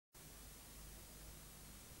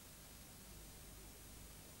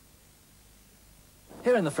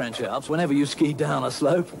Here in the French Alps, whenever you ski down a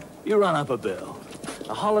slope, you run up a bill.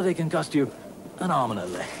 A holiday can cost you an arm and a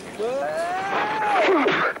leg.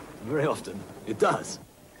 Very often, it does.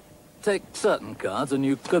 Take certain cards and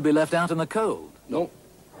you could be left out in the cold. No.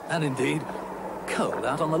 And indeed, cold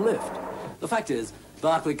out on the lift. The fact is,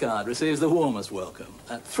 Barclaycard receives the warmest welcome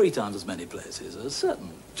at 3 times as many places as certain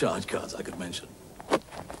charge cards I could mention.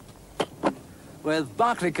 With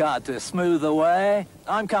Barclaycard to smooth the way,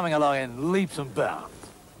 I'm coming along in leaps and bounds.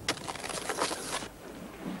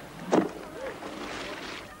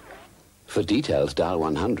 For details, dial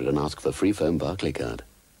 100 and ask for free phone Barclaycard.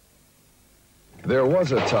 There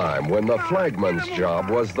was a time when the flagman's job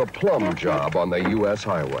was the plum job on the U.S.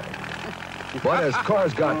 highway. But as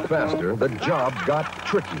cars got faster, the job got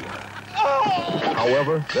trickier.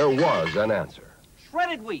 However, there was an answer.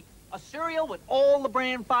 Shredded wheat, a cereal with all the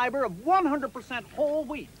bran fiber of 100% whole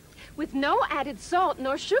wheat. With no added salt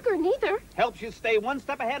nor sugar, neither. Helps you stay one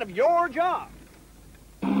step ahead of your job.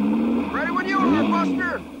 Ready when you are,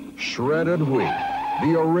 Buster. Shredded wheat,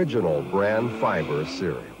 the original bran fiber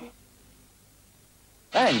cereal.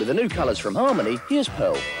 And with the new colours from Harmony, here's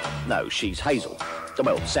Pearl. No, she's Hazel.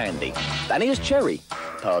 Well, Sandy. Then here's Cherry.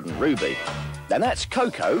 Pardon, Ruby. Then that's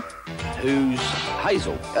Coco, who's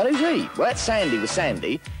Hazel. And who's he? Well, that's Sandy with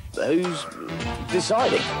Sandy, who's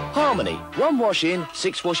deciding. Harmony. 1 wash in,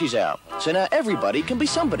 6 washes out. So now everybody can be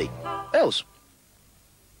somebody else.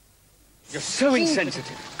 You're so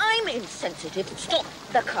insensitive. I'm insensitive. Stop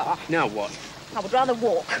the car. Now what? I would rather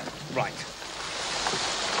walk. Right.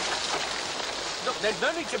 Look, there's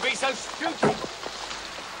no need to be so stupid.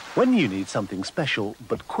 When you need something special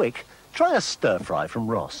but quick, try a stir-fry from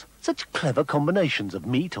Ross. Such clever combinations of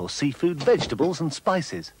meat or seafood, vegetables and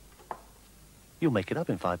spices. You'll make it up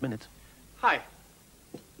in 5 minutes. Hi.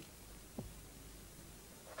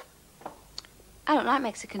 I don't like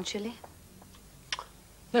Mexican chili.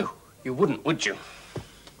 No, you wouldn't, would you?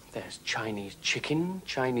 There's Chinese chicken,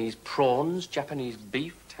 Chinese prawns, Japanese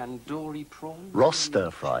beef, tandoori prawns. Ross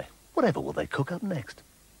stir-fry. Whatever will they cook up next?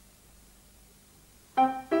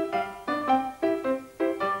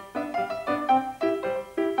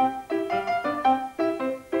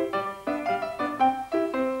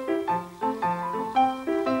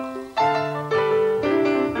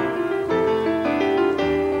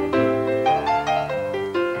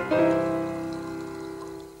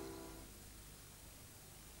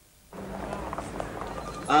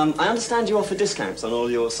 I understand you offer discounts on all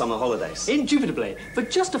your summer holidays. Indubitably. For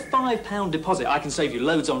just a £5 deposit, I can save you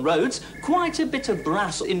loads on roads, quite a bit of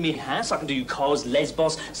brass in me house. I can do you Kos,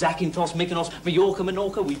 Lesbos, Zakynthos, Mykonos, Mallorca,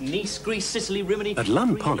 Menorca, with Nice, Greece, Sicily, Rimini... At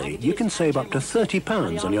Lunn Poly, you can save up to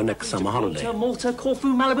 £30 on your next summer holiday. Malta,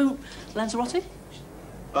 Corfu, Malibu, Lanzarote.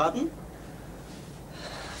 Baden?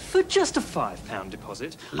 For just a £5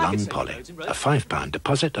 deposit... Lunn Poly. A £5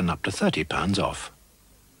 deposit and up to £30 off.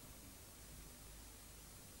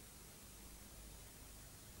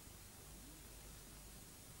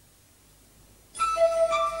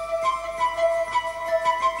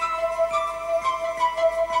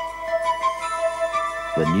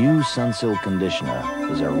 The new Sunsilk Conditioner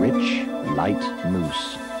is a rich, light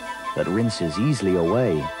mousse that rinses easily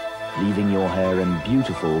away, leaving your hair in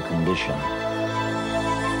beautiful condition.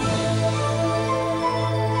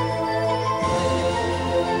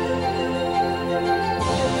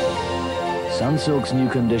 Sunsilk's new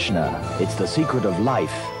conditioner, it's the secret of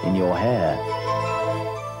life in your hair.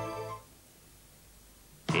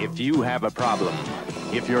 If you have a problem,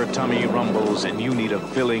 if your tummy rumbles and you need a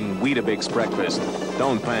filling Weetabix breakfast,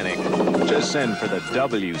 don't panic. Just send for the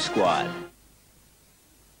W Squad.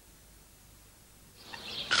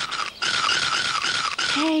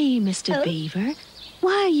 Hey, Mr. Beaver,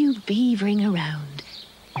 why are you beavering around?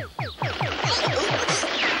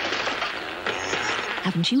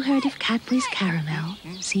 Haven't you heard of Cadbury's Caramel?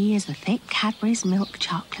 See, as the thick Cadbury's milk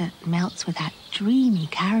chocolate melts with that dreamy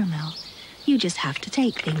caramel, you just have to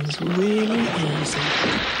take things really easy.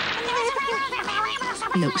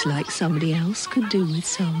 Looks like somebody else could do with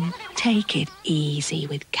some. Take it easy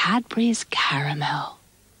with Cadbury's Caramel.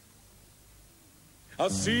 I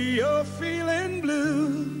see you're feeling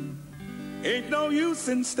blue. Ain't no use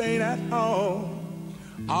in staying at home.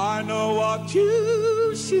 I know what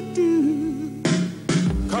you should do.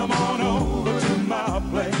 Come on over to my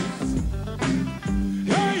place.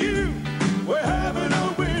 Hey, you, we're having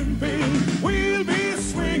a Wimpy. We'll be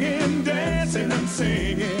swinging, dancing and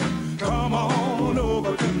singing. Come on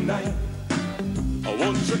over tonight.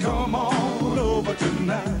 Won't you come on over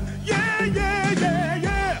tonight? Yeah, yeah, yeah,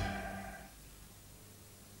 yeah.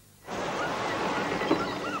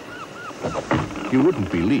 You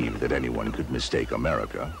wouldn't believe that anyone could mistake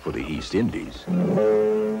America for the East Indies.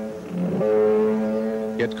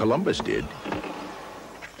 Yet Columbus did.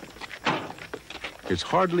 It's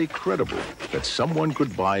hardly credible that someone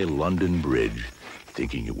could buy London Bridge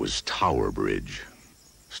thinking it was Tower Bridge.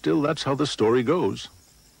 Still, that's how the story goes.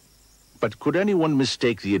 But could anyone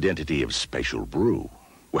mistake the identity of Special Brew?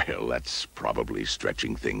 Well, that's probably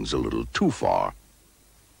stretching things a little too far.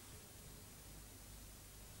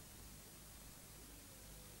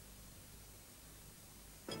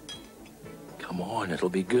 Come on, it'll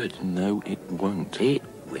be good. No, it won't. It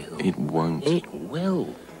will. It won't. It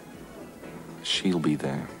will. She'll be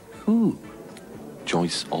there. Who?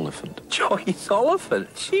 Joyce Oliphant. Joyce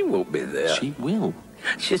Oliphant? She won't be there. She will.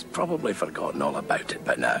 She's probably forgotten all about it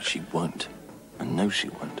by now. She won't. I know she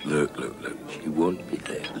won't. Look. She won't be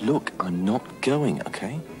there. Look, I'm not going,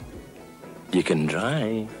 okay? You can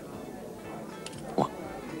drive. What?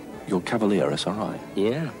 Your Cavalier SRI?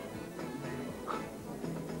 Yeah.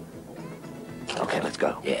 Okay, let's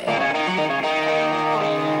go. Yeah.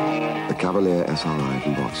 The Cavalier SRI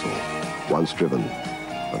from Vauxhall. Once driven,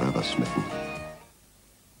 forever smitten.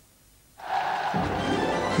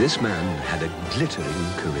 This man had a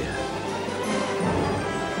glittering career.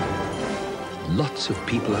 Lots of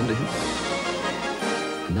people under him.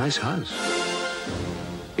 A nice house.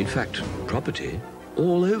 In fact, property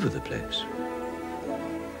all over the place.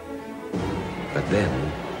 But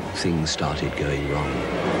then, things started going wrong.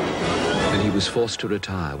 And he was forced to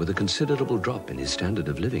retire with a considerable drop in his standard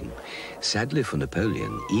of living. Sadly for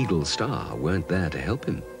Napoleon, Eagle Star weren't there to help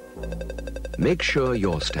him. Make sure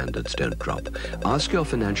your standards don't drop. Ask your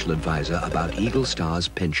financial advisor about Eagle Star's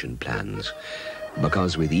pension plans.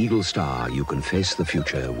 Because with Eagle Star, you can face the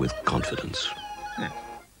future with confidence.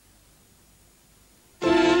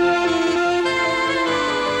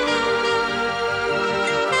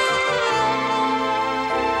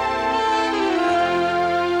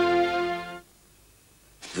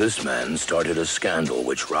 This man started a scandal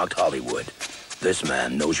which rocked Hollywood. This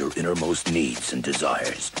man knows your innermost needs and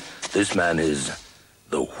desires. This man is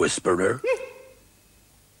the Whisperer.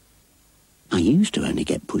 I used to only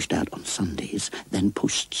get pushed out on Sundays, then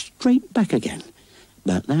pushed straight back again.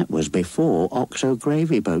 But that was before Oxo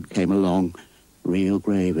Gravy Boat came along. Real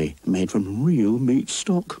gravy, made from real meat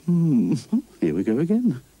stock. Here we go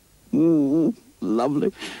again.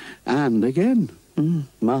 Lovely. And again.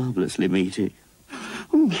 Marvellously meaty.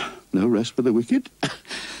 No rest for the wicked.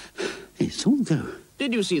 It's all go.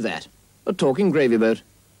 Did you see that? A talking gravy boat.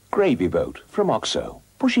 Gravy Boat from Oxo.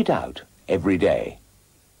 Push it out every day.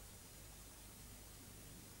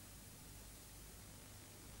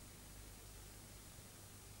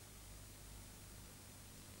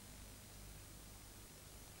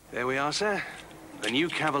 There we are, sir. The new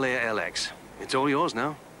Cavalier LX. It's all yours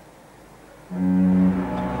now.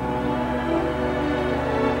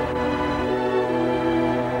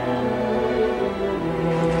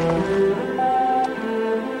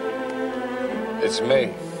 It's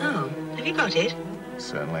me. Oh, have you got it?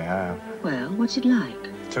 Certainly have. Well, what's it like?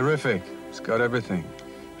 Terrific. It's got everything.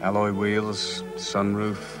 Alloy wheels,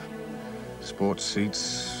 sunroof, sports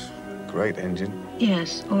seats, great engine.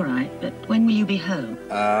 Yes, all right, but when will you be home?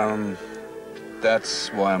 That's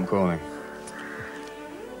why I'm calling.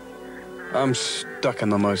 I'm stuck in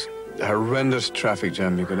the most horrendous traffic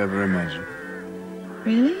jam you could ever imagine.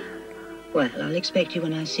 Really? Well, I'll expect you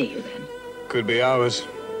when I see you then. Could be hours.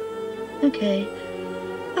 Okay.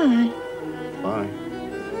 Bye. Bye.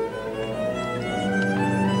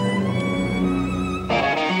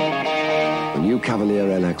 The new Cavalier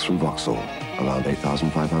LX from Vauxhall, around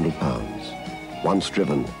 £8,500. Once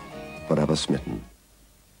driven, forever smitten.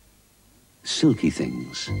 Silky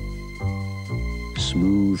things,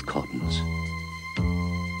 smooth cottons,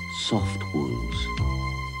 soft wools.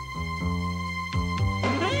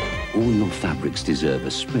 All your fabrics deserve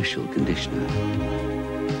a special conditioner.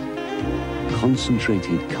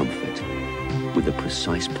 Concentrated comfort with a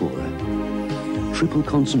precise pourer. Triple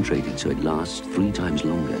concentrated so it lasts 3 times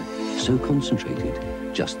longer. So concentrated,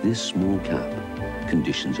 just this small cap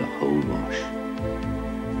conditions a whole wash.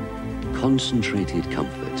 Concentrated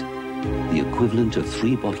comfort, the equivalent of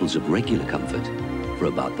 3 bottles of regular comfort for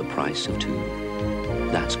about the price of 2.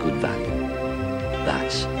 That's good value.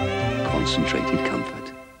 That's concentrated comfort.